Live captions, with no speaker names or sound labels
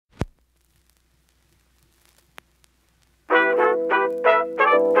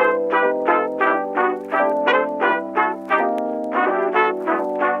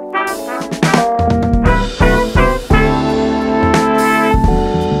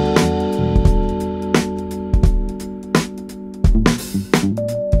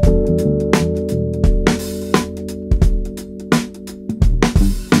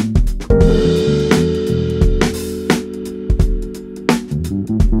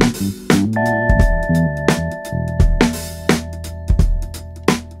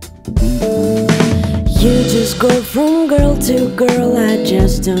You just go from girl to girl, I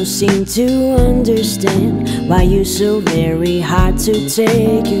just don't seem to understand why you're so very hard to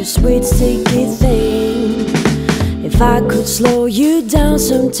take, you sweet sticky thing. If I could slow you down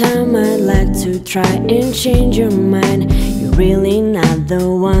sometime, I'd like to try and change your mind. You're really not the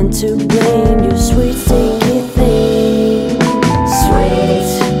one to blame, you sweet sticky thing. Sweet,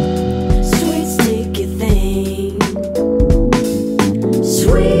 sweet sticky thing.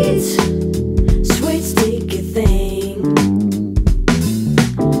 Sweet, sweet sticky thing.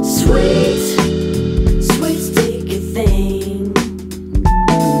 Sweet, sweet sticky thing.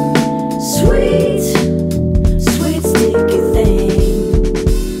 Sweet, sweet sticky thing.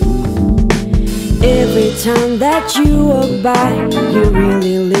 Every time that you walk by, you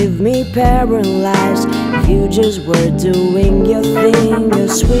really leave me paralyzed. If you just were doing your thing, your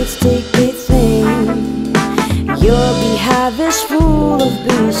sweet sticky thing. Your beehive is full of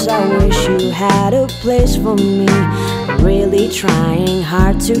bees, I wish you had a place for me. I'm really trying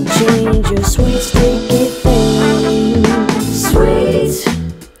hard to change your sweet sticky thing. Sweet,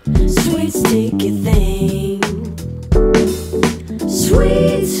 sweet sticky thing.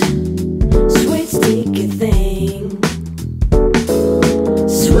 Sweet, sweet sticky thing.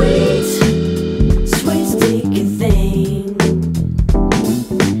 Sweet, sweet sticky thing.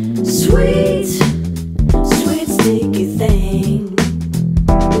 Sweet, sweet sticky thing.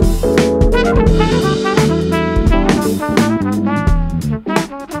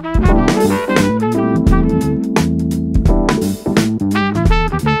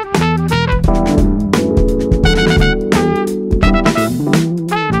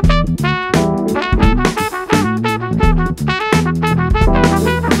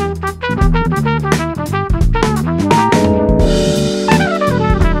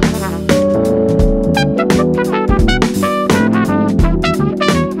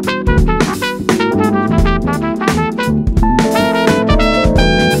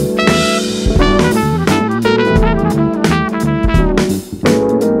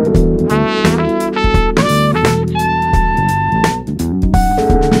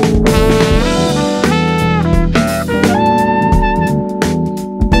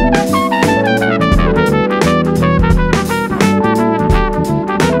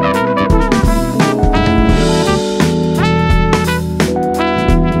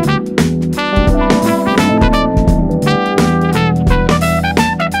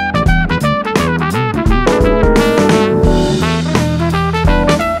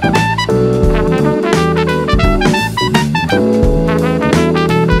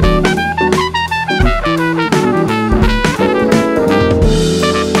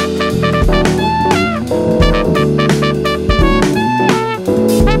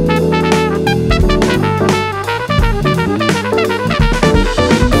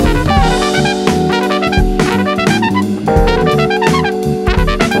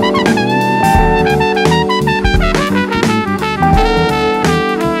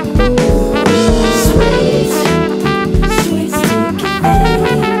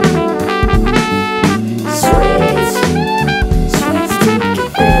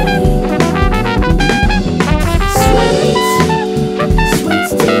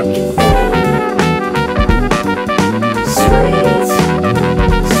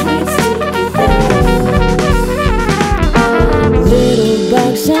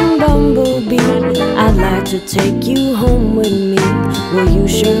 To take you home with me, will you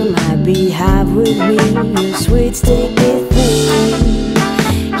share my beehive with me, you sweet sticky thing?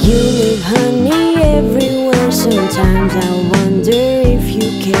 You leave honey everywhere, sometimes I wonder if you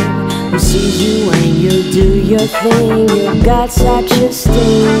care. Who sees you when you do your thing, you got such a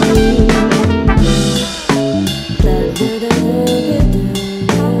sting. Da, da, da, da, da.